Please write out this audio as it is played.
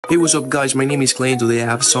Hey, what's up guys, my name is Clay and today I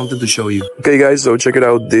have something to show you. Okay guys, so check it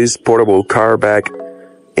out, this portable car bag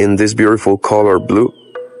in this beautiful color blue.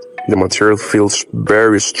 The material feels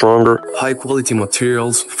very stronger. High quality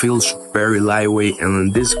materials, feels very lightweight, and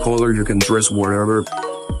in this color you can dress whatever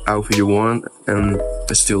outfit you want and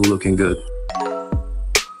it's still looking good.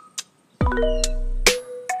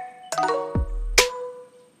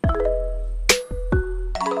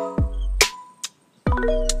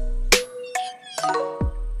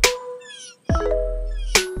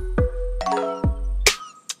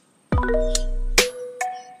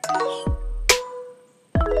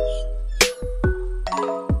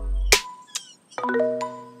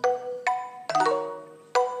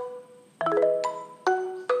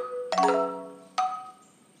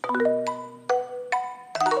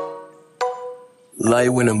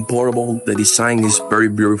 Lightweight and portable, the design is very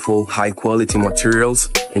beautiful, high quality materials,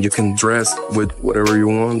 and you can dress with whatever you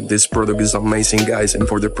want. This product is amazing guys, and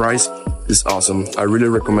for the price, it's awesome. I really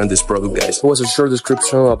recommend this product guys. It was a short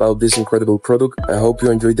description about this incredible product. I hope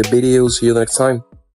you enjoyed the video. See you next time.